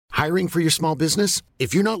Hiring for your small business?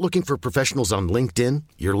 If you're not looking for professionals on LinkedIn,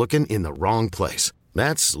 you're looking in the wrong place.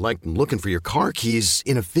 That's like looking for your car keys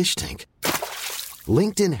in a fish tank.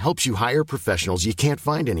 LinkedIn helps you hire professionals you can't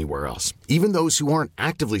find anywhere else, even those who aren't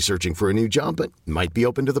actively searching for a new job but might be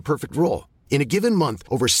open to the perfect role. In a given month,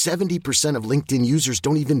 over 70% of LinkedIn users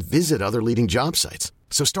don't even visit other leading job sites.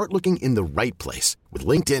 So start looking in the right place. With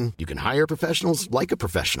LinkedIn, you can hire professionals like a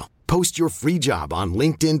professional. Post your free job on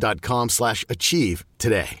linkedin.com/achieve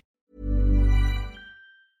today.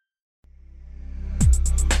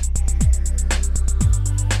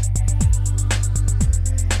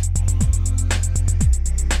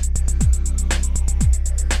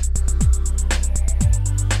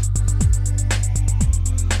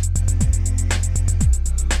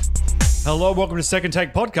 Hello, welcome to Second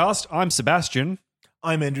Take Podcast. I'm Sebastian.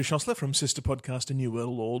 I'm Andrew Schossler from Sister Podcast, A New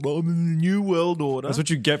World Order. New World Order. That's what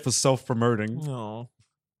you get for self-promoting. Oh,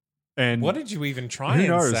 And What did you even try Who and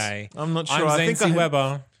knows? say? I'm not sure. I'm I think Zancy I had-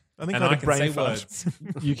 Weber. I think and I had I a can brain say fart. words.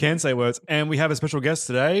 you can say words. And we have a special guest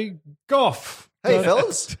today, Goff. Hey,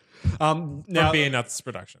 fellas. From Now, Beer Nuts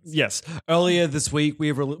Productions. yes, earlier this week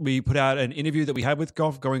we put out an interview that we had with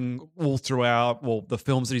Goff, going all throughout the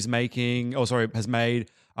films that he's making. Has made.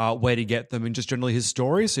 Where to get them, and just generally his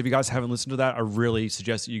story. So if you guys haven't listened to that, I really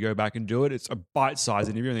suggest that you go back and do it. It's a bite-sized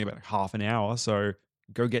interview, only about half an hour, so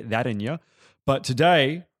go get that in you. But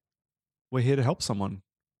today, we're here to help someone.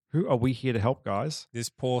 Who are we here to help, guys? This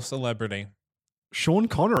poor celebrity. Sean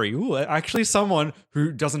Connery. Ooh, actually someone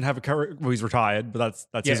who doesn't have a career. Well, he's retired, but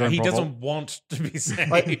that's his Yeah, own he problem. doesn't want to be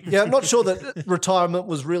saved. I'm not sure that retirement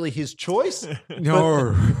was really his choice,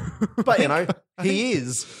 No. but he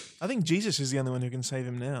is. I think Jesus is the only one who can save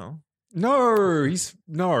him now. No, He's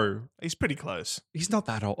pretty close. he's not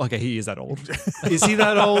that old. Okay, he is that old. Is he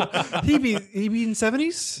that old? He be in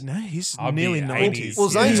 70s? No, he's I'll be nearly 80s. 90s.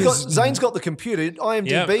 Well, Yeah. Zane's got the computer. IMDb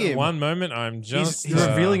Yep, him. one moment I'm just He's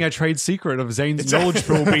revealing a trade secret of Zane's knowledge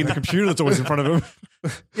pool being the computer that's always in front of him.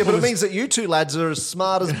 Yeah, but it means that you two lads are as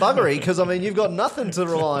smart as buggery because, you've got nothing to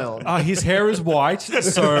rely on. His hair is white,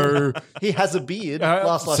 so He has a beard,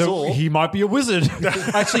 last I saw. he might be a wizard.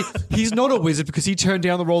 Actually, he's not a wizard because he turned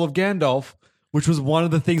down the role of Gandalf, which was one of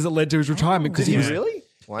the things that led to his retirement. Did Because he was really?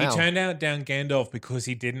 Wow. He turned down Gandalf because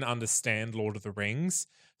he didn't understand Lord of the Rings.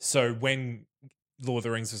 So when Lord of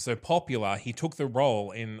the Rings was so popular, he took the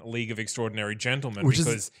role in League of Extraordinary Gentlemen Which is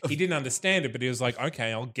because he didn't understand it, but he was like,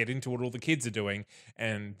 okay, I'll get into what all the kids are doing.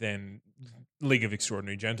 And then League of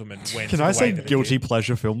Extraordinary Gentlemen went Can the I way say that it guilty did.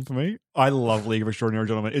 pleasure film for me? I love League of Extraordinary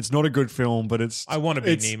Gentlemen. It's not a good film, but it's I want to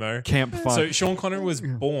be it's Nemo. camp fun. So Sean Connery was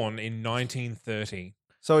born in 1930.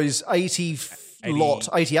 So he's 88.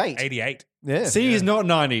 88. Yeah. See, he's not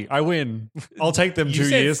 90. I win. I'll take them You 2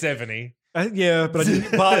 said years. 70. Yeah, but I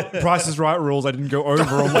didn't. But Price is Right rules. I didn't go over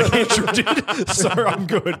them like Andrew did, so I'm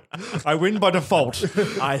good. I win by default.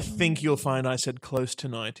 I think you'll find I said close to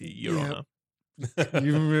 90, Your Honor.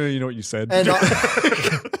 You know what you said. And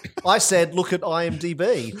I said, look at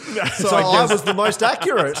IMDb. So I I guess- was the most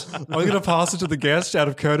accurate. I'm going to pass it to the guest out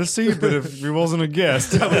of courtesy, but if he wasn't a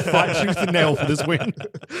guest, I would fight tooth and nail for this win.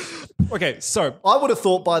 Okay, so I would have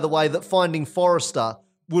thought, by the way, that Finding Forrester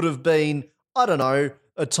would have been, I don't know,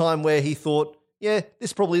 a time where he thought, yeah,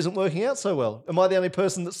 this probably isn't working out so well. Am I the only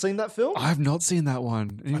person that's seen that film? I have not seen that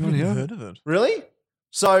one. I Anyone haven't here? heard of it. Really?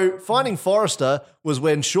 So Finding Forrester was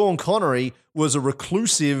when Sean Connery was a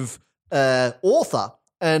reclusive author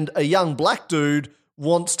and a young black dude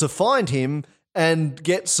wants to find him and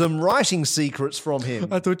get some writing secrets from him.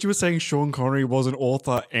 I thought you were saying Sean Connery was an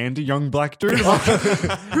author and a young black dude.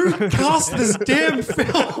 Who cast this damn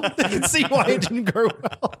film? They can see why it didn't go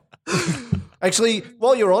well. Actually,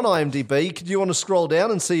 while you're on IMDb, do you want to scroll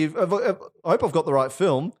down and see? I hope I've got the right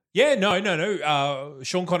film. Yeah, no.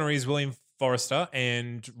 Sean Connery is William Forrester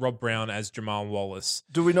and Rob Brown as Jamal Wallace.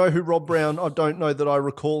 Do we know who Rob Brown? I don't know that I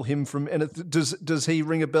recall him from anything. Does he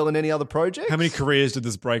ring a bell in any other project? How many careers did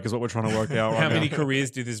this break is what we're trying to work out right How many now.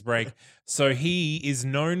 careers did this break? So he is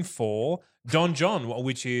known for Don John,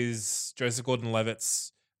 which is Joseph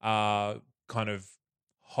Gordon-Levitt's kind of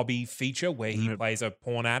hobby feature where he plays a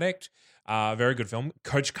porn addict. Very good film.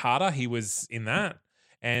 Coach Carter, he was in that.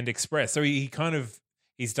 And Express. So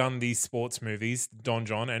he's done these sports movies, Don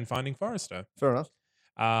John and Finding Forrester. Fair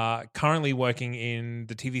enough. Currently working in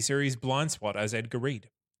the TV series Blind Spot as Edgar Reed.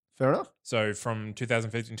 Fair enough. So from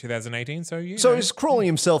 2015 2018. So he's crawling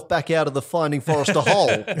himself back out of the Finding Forrester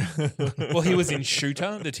hole. well, he was in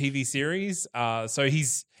Shooter, the TV series.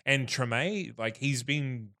 And Treme, like he's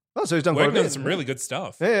been Oh, so he's done quite a Working on bit. some really good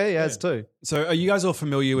stuff. Yeah, he has too. So are you guys all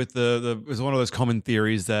familiar with it's one of those common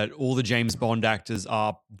theories that all the James Bond actors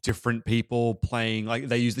are different people playing, like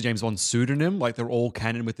they use the James Bond pseudonym, like they're all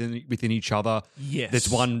canon within each other. Yes. There's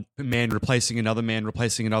one man replacing another man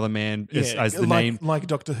as the name. like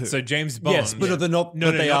Doctor Who. So James Bond. Yes, but they're not. No,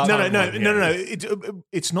 but no, they no, are. No.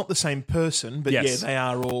 It's not the same person, but Yes. yeah, they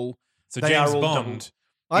are all. So they James are all Bond,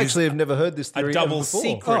 I actually have never heard this a theory double ever before.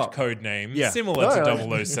 secret Oh. code name, Yeah. similar Oh, to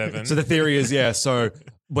yeah. 007. So the theory is, so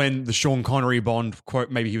when the Sean Connery Bond, quote,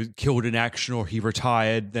 maybe he was killed in action or he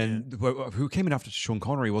retired, then who came in after Sean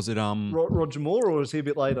Connery? Was it Roger Moore, or was he a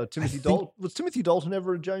bit later? Timothy Dalton. Was Timothy Dalton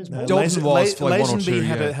ever a James Bond? Dalton was for like one or Lazenby two,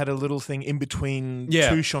 had yeah. had a little thing in between Yeah.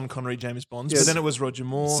 two Sean Connery James Bonds, Yes. but then it was Roger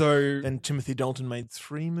Moore. So- then Timothy Dalton made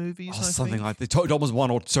 3 movies, I something think. like that? Dalton was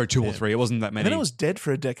 1 or 2 or 3. It wasn't that And many. then it was dead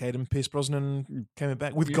for a decade, and Pierce Brosnan came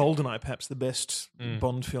back with Goldeneye, perhaps the best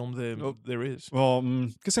Bond film there is. well,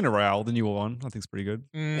 Casino Royale, the newer one, I think is pretty good.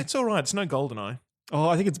 It's all right. It's no Goldeneye. Oh,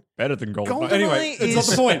 I think it's better than GoldenEye. GoldenEye Anyway, it's not is-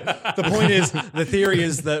 the point. The point is, the theory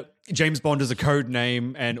is that James Bond is a code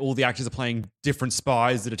name, and all the actors are playing different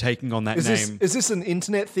spies that are taking on that Is name. this an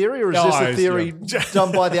internet theory, or is No, this a it's- theory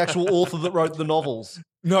done by the actual author that wrote the novels?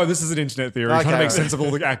 No, this is an internet theory. Okay, trying to make right. sense of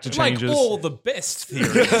all the actor like changes. all the best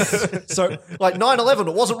theories. So, Like 9/11,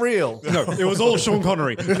 it wasn't real. no, it was all Sean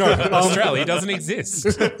Connery. No, Australia doesn't exist.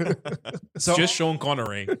 It's So- just Sean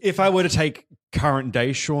Connery. if I were to take current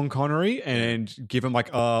day Sean Connery and give him like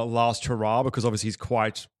a last hurrah, because obviously he's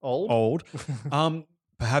quite Old?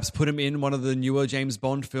 perhaps put him in one of the newer James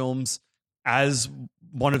Bond films as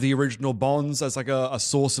one of the original Bonds, as like a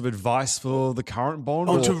source of advice for the current Bond,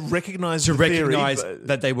 Oh, or to recognise to the theory, recognize but-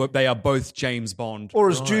 that they are both James Bond. Or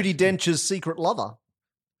as Judi Dench's secret lover?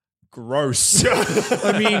 Gross.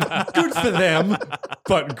 I mean, good for them,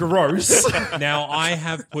 but gross. Now, I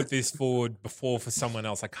have put this forward before for someone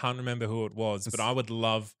else. I can't remember who it was, but I would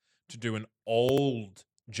love to do an old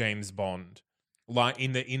James Bond, like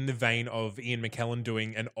in the vein of Ian McKellen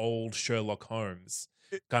doing an old Sherlock Holmes,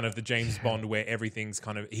 kind of the James Bond where everything's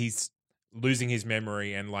kind of he's losing his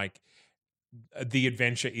memory and like the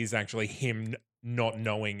adventure is actually him not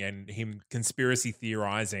knowing and him conspiracy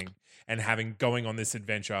theorizing and going on this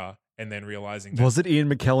adventure and then realizing that Was it Ian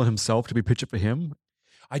McKellen himself to be pictured for him?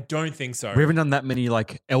 I don't think so. We haven't done that many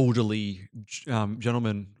like elderly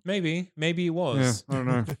gentlemen. Maybe it was. I don't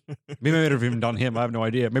know. We may not have even done him. I have no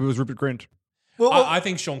idea. Maybe it was Rupert Grint. Well, I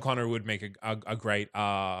think Sean Connery would make a great.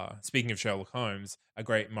 Speaking of Sherlock Holmes, a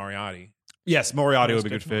great Moriarty. Yes, Moriarty Most would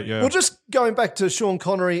be a good fit. definitely. Yeah. well, just going back to Sean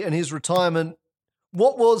Connery and his retirement,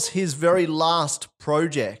 what was his very last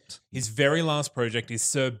project? His very last project is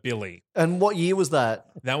Sir Billy. And what year was that?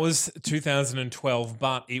 That was 2012,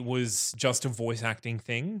 but it was just a voice acting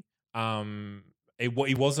thing.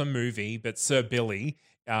 It was a movie, but Sir Billy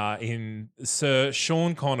in Sir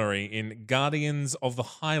Sean Connery in Guardians of the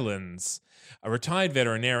Highlands, a retired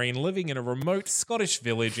veterinarian living in a remote Scottish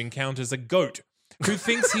village encounters a goat who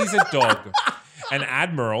thinks he's a dog, an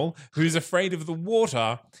admiral who's afraid of the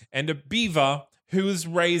water, and a beaver who is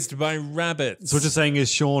raised by rabbits. So what you're saying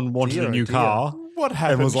is Sean wanted Dear, a new dear. car What and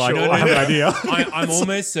happened? was like, Sean? I have an idea. I'm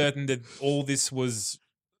almost certain that all this was.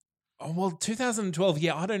 Oh, well, 2012.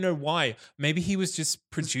 Yeah, I don't know why. Maybe he was just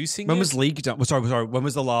producing When it. was League done? Sorry. When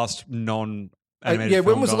was the last non-animated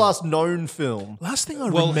When film was the done? last known film? Last thing I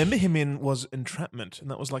Well- remember him in was Entrapment, and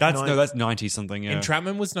that was like That's 90 something. Yeah.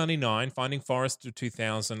 Entrapment was 99, Finding Forrester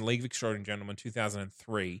 2000, League of Extraordinary Gentlemen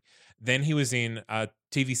 2003. Then he was in a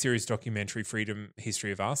TV series documentary, Freedom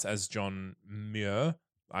History of Us, as John Muir.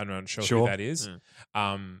 I'm not sure who Sure. that is. Is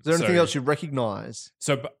there anything else you recognise?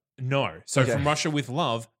 No. So Okay. from Russia with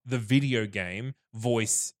Love, the video game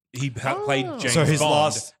voice, he played James So his Bond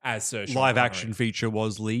last as Sir Sean live Connery. action feature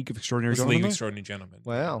was League of Extraordinary Was League Gentlemen. of Extraordinary Gentlemen.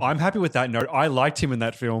 Wow. I'm happy with that note. I liked him in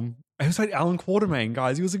that film. He was like Alan Quartermain,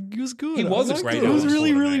 guys. He was good. He was I a liked great it. It was Alan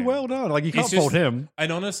really, really Quartermain. well done. Like you can't It's just- fault him.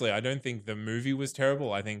 And honestly, I don't think the movie was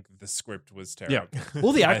terrible. I think the script was Yeah, terrible.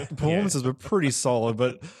 all the Yeah. performances were pretty solid.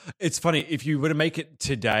 But it's funny if you were to make it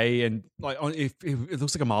today, and like if it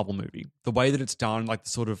looks like a Marvel movie, the way that it's done, like the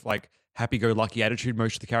sort of like happy-go-lucky attitude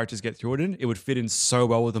most of the characters get through it would fit in so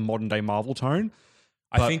well with the modern-day Marvel tone.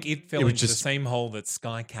 I But think it fell it was into the just- same hole that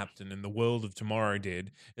Sky Captain and The World of Tomorrow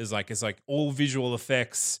did. It's like all visual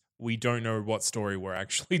effects. We don't know what story we're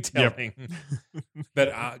actually telling.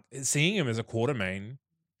 But seeing him as a Quartermain,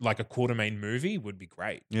 like a Quartermain movie, would be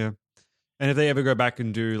great. Yeah. And if they ever go back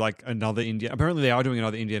and do like another apparently they are doing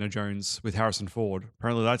another Indiana Jones with Harrison Ford.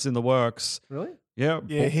 Apparently that's in the works. Really? Yeah.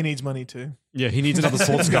 Yeah, he needs money too. Yeah, he needs another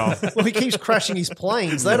sports car. Well, he keeps crashing his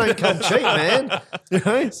planes. They don't come cheap, man. You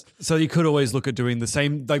know? So you could always look at doing the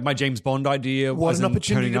same, like my James Bond idea. What as an in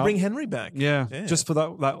opportunity turning to up. bring Henry back. Yeah, just for that.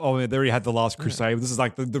 Oh, yeah, they already had the Last Crusade. This is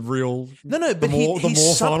like the real. No, the but more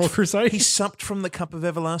final crusade. He supped from the cup of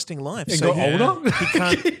everlasting life. and so got older. He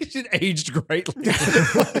can't. He aged greatly.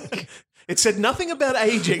 It said nothing about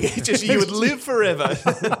aging. It just you would live forever.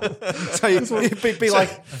 So you'd be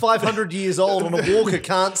like 500 years old on a walker,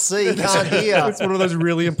 can't see, can't hear. It's one of those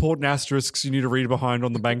really important asterisks you need to read behind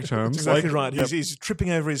on the bank terms. Exactly Like, right. He's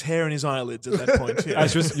tripping over his hair and his eyelids at that point. Yeah.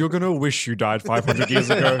 Asterisk, you're going to wish you died 500 years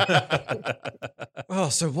ago. Oh,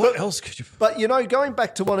 so what else could you? But, going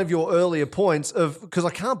back to one of your earlier points of, because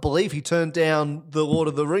I can't believe he turned down the Lord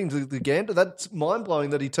of the Rings again. That's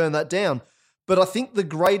mind-blowing that he turned that down. But I think the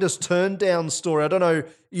greatest turn down story, I don't know,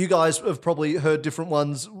 you guys have probably heard different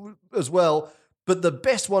ones as well, but the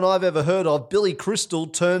best one I've ever heard of, Billy Crystal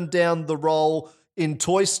turned down the role in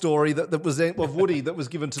Toy Story that was of Woody that was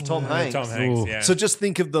given to Tom Hanks. Tom Hanks, Ooh. yeah. So just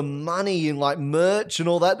think of the money in like merch and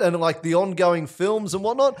all that, and like the ongoing films and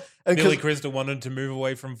whatnot. And Billy Crystal wanted to move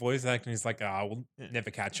away from voice acting. He's like, we'll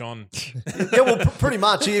never catch on. yeah, well, pretty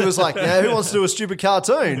much he was like, "Now, who wants to do a stupid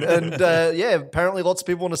cartoon?" And apparently lots of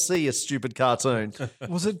people want to see a stupid cartoon.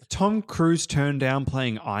 Was it Tom Cruise turned down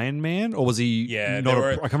playing Iron Man, or was he? Yeah, not there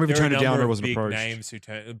were, I can't remember if he there were turned a it down number or of wasn't big approached. names who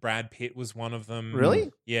turned. Brad Pitt was one of them.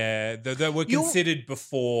 Really? Yeah, they were considered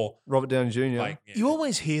before. Robert Downey Jr. Like, You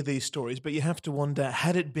always hear these stories, but you have to wonder: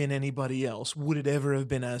 had it been anybody else, would it ever have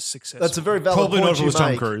been as successful? That's a very valid Probably point not if it you was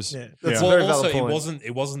Tom make. Cruise. Yeah. That's a well, very also valid point.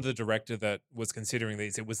 it wasn't the director that was considering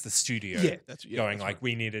these. It was the studio. Yeah, going that's like,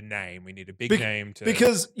 we need a name, we need a big Be- name to.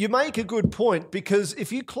 Because you make a good point, because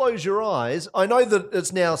if you close your eyes, I know that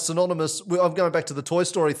it's now synonymous. I'm going back to the Toy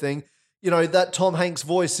Story thing. That Tom Hanks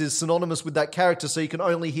voice is synonymous with that character, so you can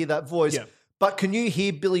only hear that voice. Yeah. But can you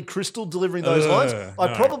hear Billy Crystal delivering those lines? I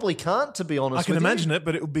no. probably can't, to be honest. I can with you. imagine it,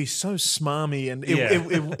 but it would be so smarmy, and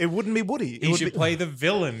it wouldn't be Woody. It he would should be, play the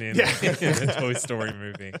villain in a Toy Story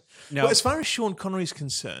movie. Now, Well, as far as Sean Connery is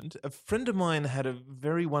concerned, a friend of mine had a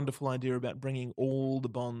very wonderful idea about bringing all the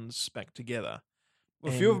Bonds back together.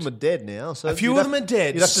 Well, a few of them are dead now. So A few you'd of have- them are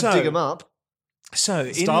dead, You'd have to so- dig them up.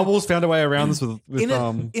 So Star Wars found a way around this with in a-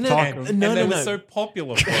 Tarkin. in a- And they were no. so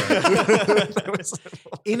popular for it.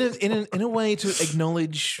 in a way to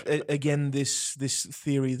acknowledge again this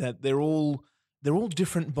theory that they're all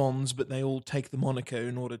different Bonds, but they all take the moniker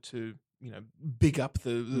in order to big up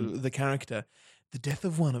the character. The death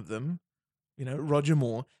of one of them, Roger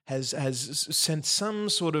Moore has sent some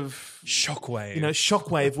sort of Shockwave.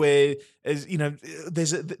 shockwave where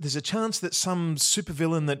there's a chance that some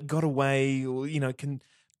supervillain that got away or can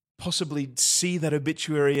possibly see that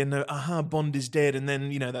obituary and know, Bond is dead, and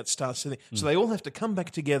then that starts to so they all have to come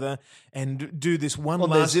back together and do this one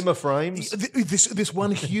On their last Zimmer frames. this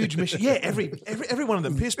one huge mission. Yeah, every one of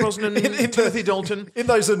them. Pierce Brosnan, Timothy Dalton. In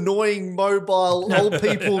those annoying mobile old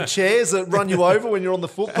people chairs that run you over when you're on the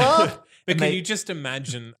footpath. But can they- you just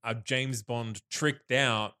imagine a James Bond tricked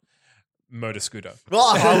out motor scooter?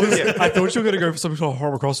 I thought you were going to go for some sort of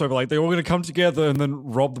horrible crossover. Like, they're all going to come together and then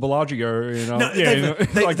rob the Bellagio.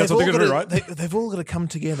 Like, that's what they're going to do, right? They've all got to come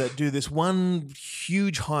together, do this one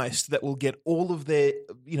huge heist that will get all of their,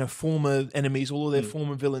 former enemies, all of their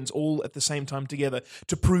former villains, all at the same time together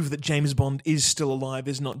to prove that James Bond is still alive,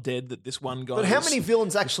 is not dead. That this one guy. But how is- many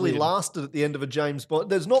villains actually weird. lasted at the end of a James Bond?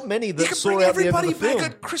 There's not many You that can saw bring out the end of everybody the film.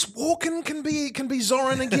 back. Chris Walken can be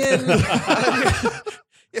Zoran again.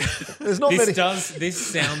 There's not many. This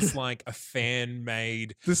sounds like a fan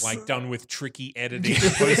made, like done with tricky editing.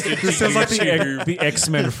 This sounds like the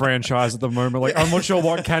X-Men franchise at the moment. Like, I'm not sure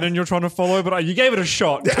what canon you're trying to follow, but you gave it a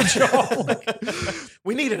shot. Good job.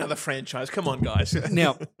 We need another franchise. Come on, guys.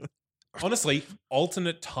 Now, Honestly,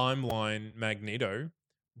 alternate timeline Magneto,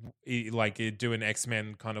 do an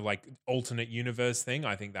X-Men kind of like alternate universe thing.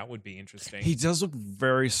 I think that would be interesting. he does look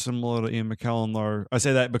very similar to Ian McKellen, though. I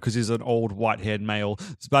say that because he's an old white-haired male.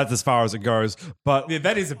 That's as far as it goes. But Yeah,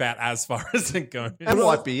 that is about as far as it goes. And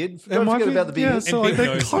white beard. It Don't might forget be- about the beard. Yeah, so And like, big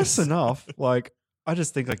they're noses. close enough. Like, I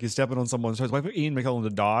just think like you're stepping on someone's toes. Wait for Ian McKellen to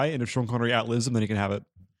die, and if Sean Connery outlives him, then he can have it.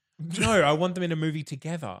 No, I want them in a movie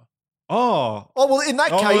together. Oh, Oh, well, in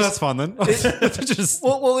that case, that's fun then. Just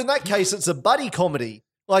well, in that case, it's a buddy comedy.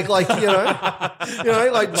 Like like two-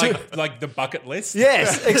 Like the bucket list.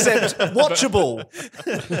 yes, except watchable.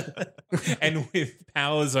 And with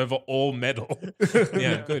powers over all metal.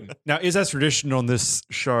 Yeah, good. now, is that tradition on this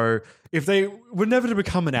show? If they were never to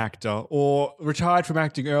become an actor or retired from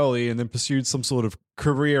acting early and then pursued some sort of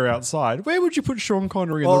career outside, where would you put Sean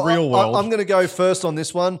Connery in the real world? I'm going to go first on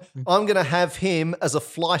this one. I'm going to have him as a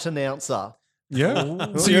flight announcer.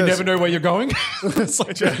 Yeah. So you yes. never know where you're going? It's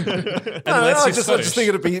like, No, Unless I you're just Scottish. think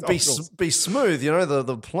it'd be smooth. You know,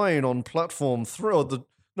 the plane on platform 3. Or the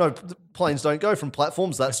planes don't go from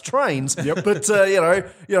platforms. That's trains. Yep. But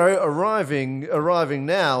arriving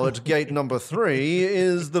now at gate number 3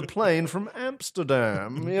 is the plane from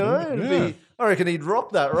Amsterdam. You know, I reckon he'd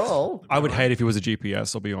rock that role. I would hate if he was a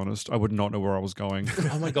GPS, I'll be honest. I would not know where I was going.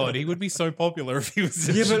 Oh my god, he would be so popular if he was.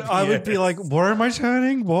 Yeah, but I would be like, where am I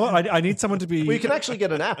turning? What? I need someone to be. Well, you can actually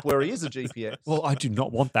get an app where he is a GPS. Well, I do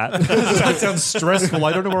not want that. That sounds stressful.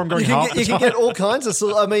 I don't know where I'm going. You can get all kinds of.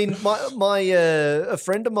 I mean, a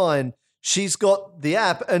friend of mine, she's got the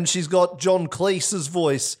app and she's got John Cleese's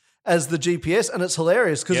voice as the GPS, and it's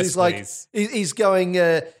hilarious because Yes, he's like, please. he's going,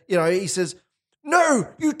 he says, "No,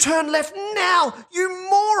 you turn left now, you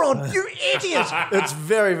moron, you idiot." It's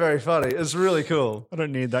very, very funny. It's really cool. I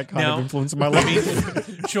don't need that kind Now- of influence in my I life.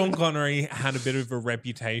 mean, Sean Connery had a bit of a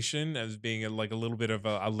reputation as being a little bit of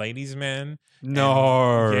a ladies' man.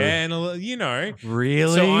 No. Yeah, and you know,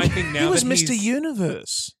 Really? So I think now He was that Mr. he's-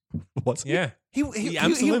 Universe. What's Yeah, He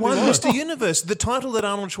absolutely won was. Mr. Universe, the title that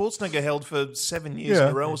Arnold Schwarzenegger held for 7 years in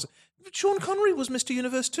Yeah. a row. Sean Connery was Mr.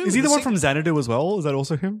 Universe too. Is he the one from Xanadu as well? Is that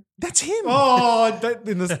also him? That's him. Oh,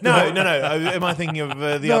 No. Am I thinking of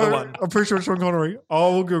the other one? I'm pretty sure it's Sean Connery.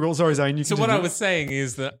 Oh, we'll Google. Sorry, Zane. You So what continue. I was saying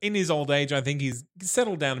is that in his old age, I think he's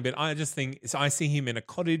settled down a bit. I just think I see him in a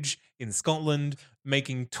cottage in Scotland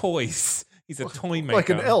making toys. He's a toy maker, Like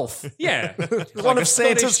an elf. Yeah, One of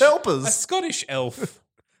Santa's helpers. a Scottish elf.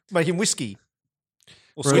 Making whiskey.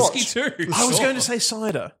 Or Whiskey scotch. too. I was sure. going to say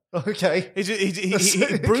cider. Okay.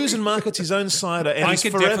 He brews and markets his own cider, and I he's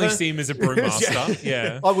could forever. definitely see him as a brewmaster.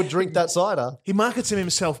 Yeah. I would drink that cider. He markets him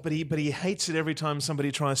himself, but he hates it every time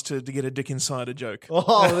somebody tries to get a Dick Insider joke.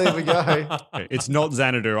 Oh, there we go. Okay, it's not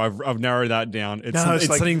Xanadu. I've narrowed that down. It's, No, it's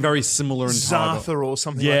like something very similar in title. Zartha or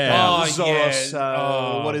something Yeah. like that. Oh, yeah. Zoros,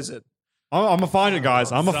 Oh. what is it? I'm gonna find it,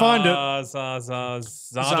 guys. I'm gonna find it.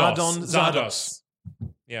 Zardos.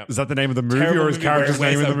 Yeah. Is that the name of the movie Terrible or his movie where character's he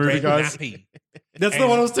wears name in a the movie, red guys? nappy. That's the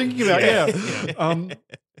one I was thinking about. Yeah.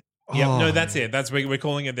 Yeah, Oh. no, that's it. That's we're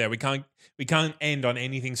calling it there. We can't end on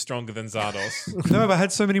anything stronger than Zardos. No, but I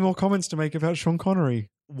had so many more comments to make about Sean Connery.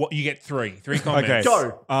 What you get three comments. Okay.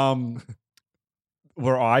 Go.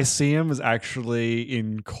 Where I see him is actually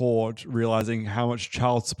in court, realizing how much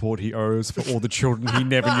child support he owes for all the children he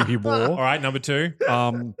never knew he All wore. right, number two.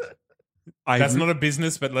 That's not a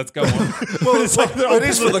business, but let's go on. Well, it's like it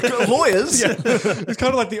is for the lawyers. Yeah. It's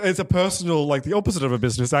kind of like it's a personal, like the opposite of a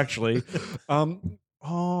business, actually.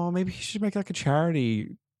 Maybe he should make like a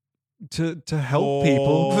charity to help Or-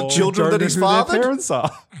 people, The who children don't that know he's who their fathered? parents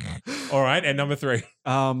are. All right, and number three.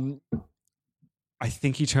 I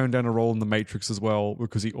think he turned down a role in The Matrix as well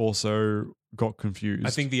because he also got confused.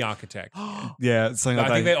 I think The Architect. yeah, it's something I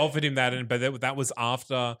like think that. they offered him that, but that was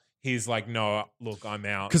after he's like, no, look, I'm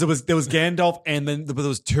out. Because there was Gandalf, and then there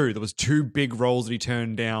was two. There was two big roles that he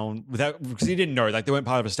turned down without because he didn't know. Like they weren't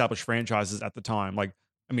part of established franchises at the time. Like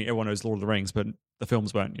I mean, everyone knows Lord of the Rings, but the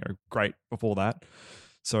films weren't great before that.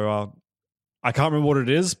 So I can't remember what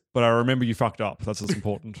it is, but I remember you fucked up. That's what's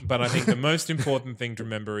important. But I think the most important thing to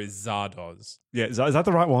remember is Zardoz. Yeah, is that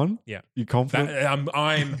the right one? Yeah. You confident? I'm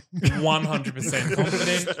 100%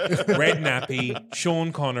 confident. Red nappy,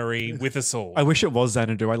 Sean Connery with a sword. I wish it was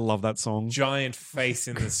Xanadu. I love that song. Giant face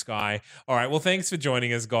in the sky. All right. Well, thanks for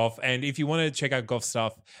joining us, Goff. And if you want to check out Goff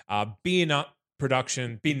stuff, Beer Nuts.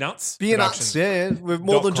 Beer nuts, yeah. With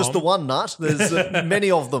more than just .com. the one nut. There's many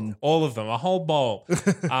of them. All of them, a whole bowl.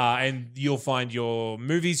 And you'll find your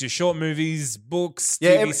movies, your short movies, books,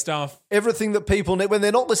 Yeah, TV stuff. Everything that people need. When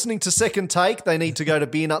they're not listening to Second Take, they need to go to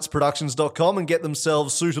beernutsproductions.com and get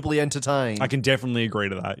themselves suitably entertained. I can definitely agree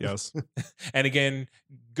to that. Yes. And again,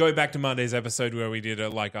 go back to Monday's episode where we did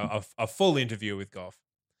a full interview with Goff.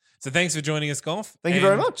 So thanks for joining us, Goff. Thank you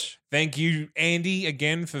very And much. Thank you, Andy,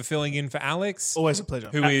 again for filling in for Alex, Always a pleasure.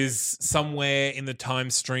 who is somewhere in the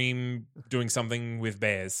time stream doing something with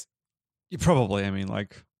bears. You probably. I mean,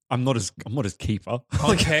 like I'm not his keeper.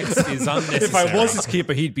 Context is unnecessary. If I was his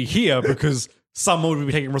keeper, he'd be here because someone would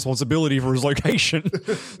be taking responsibility for his location.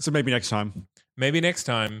 So maybe next time. Maybe next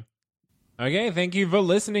time. Okay, thank you for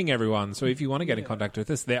listening, everyone. So if you want to get in contact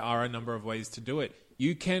with us, there are a number of ways to do it.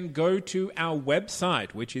 You can go to our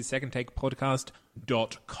website, which is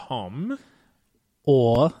secondtakepodcast.com.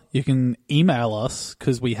 Or you can email us,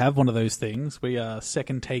 because we have one of those things. We are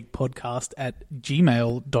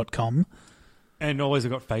secondtakepodcast@gmail.com. And always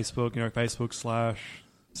I've got Facebook,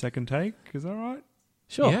 Facebook/Second Take. Is that right?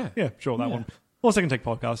 Sure. Yeah. Yeah, sure, that one. Or Second Take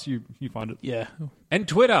Podcast, you find it. Yeah. And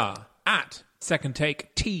Twitter,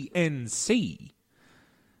 @SecondTakeTNC.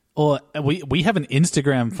 Or we have an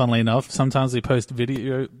Instagram, funnily enough. Sometimes we post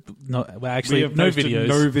video. No, well, actually, have no posted videos.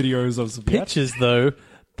 No videos of some Pictures, though,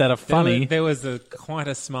 that are funny. There was quite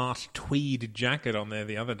a smart tweed jacket on there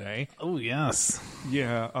the other day. Oh, yes.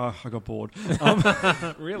 Yeah, I got bored.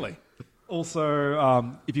 Really?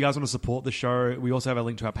 Also, if you guys want to support the show, we also have a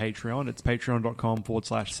link to our Patreon. It's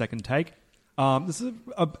patreon.com/second take. This is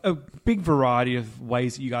a big variety of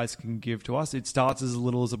ways that you guys can give to us. It starts as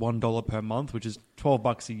little as $1 per month, which is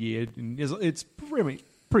 $12 a year. And it's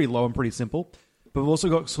pretty low and pretty simple. But we've also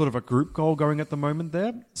got sort of a group goal going at the moment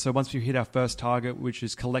there. So once we hit our first target, which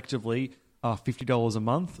is collectively $50 a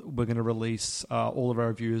month, we're going to release all of our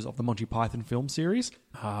reviews of the Monty Python film series.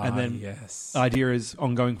 And then yes. the idea is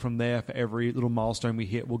ongoing from there. For every little milestone we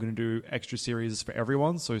hit, we're going to do extra series for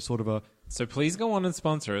everyone. So sort of a... So please go on and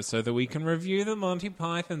sponsor us so that we can review the Monty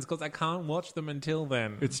Pythons, because I can't watch them until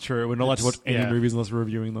then. It's true. We're not allowed to watch any movies unless we're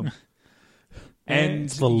reviewing them. And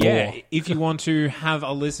the law. if you want to have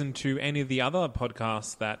a listen to any of the other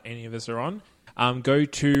podcasts that any of us are on, go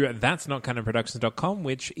to that'snotcanonproductions.com,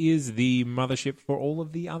 which is the mothership for all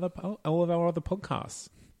of our other podcasts.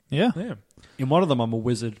 Yeah. Yeah. In one of them, I'm a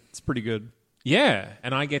wizard. It's pretty good. Yeah,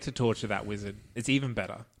 and I get to torture that wizard. It's even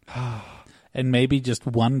better. And maybe just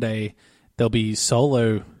one day there'll be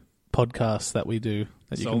solo podcasts that we do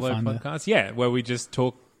that you Solo can find podcasts, yeah, where we just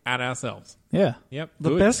talk at ourselves. there. Yeah. Yep, The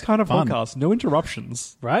good. best kind of Fun. podcast. No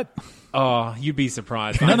interruptions. Right? Oh, you'd be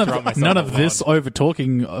surprised. I None interrupt myself of a lot. this over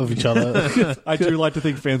talking of each other. I do like to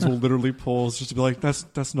think fans will literally pause just to be like,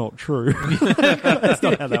 that's not true. That's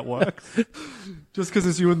not how that works. Just because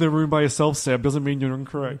it's you in the room by yourself, Seb, doesn't mean you're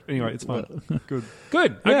incorrect. Anyway, it's fine. Good.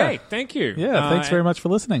 Good. Yeah. Okay. Thank you. Yeah, thanks very much for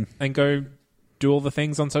listening. And go do all the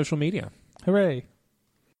things on social media. Hooray.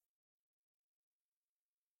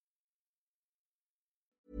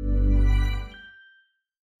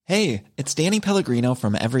 Hey, it's Danny Pellegrino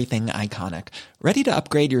from Everything Iconic. Ready to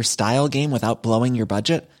upgrade your style game without blowing your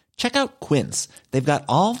budget? Check out Quince. They've got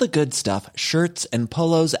all the good stuff, shirts and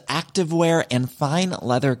polos, activewear, and fine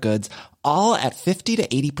leather goods, all at 50 to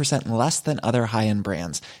 80% less than other high-end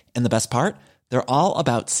brands. And the best part? They're all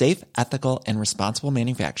about safe, ethical, and responsible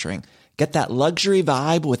manufacturing. Get that luxury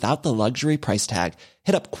vibe without the luxury price tag.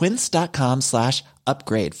 Hit up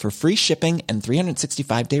quince.com/upgrade for free shipping and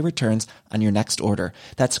 365-day returns on your next order.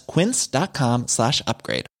 That's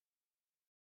quince.com/upgrade.